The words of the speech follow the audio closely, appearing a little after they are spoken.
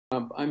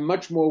Trump, I'm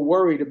much more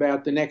worried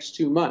about the next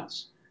 2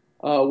 months.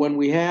 When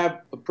we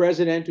have a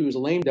president who is a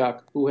lame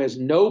duck, who has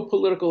no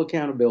political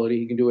accountability,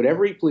 he can do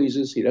whatever he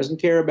pleases, he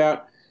doesn't care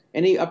about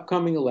any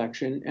upcoming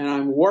election, and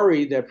I'm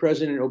worried that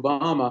President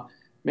Obama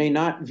may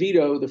not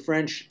veto the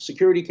French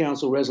Security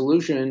Council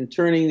resolution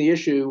turning the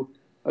issue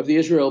of the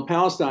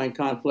Israel-Palestine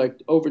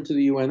conflict over to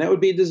the UN. That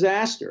would be a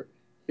disaster,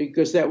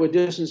 because that would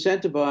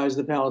disincentivize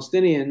the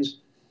Palestinians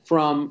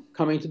from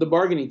coming to the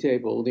bargaining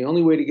table. The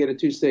only way to get a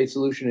two-state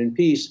solution in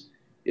peace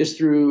is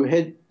through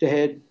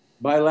head-to-head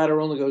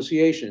bilateral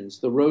negotiations.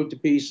 The road to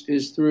peace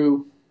is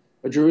through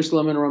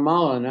Jerusalem and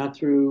Ramallah, not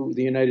through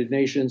the United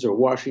Nations or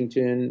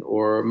Washington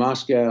or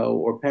Moscow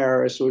or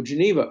Paris or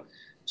Geneva.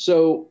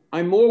 So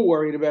I'm more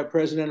worried about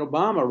President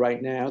Obama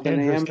right now than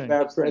I am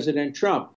about President Trump.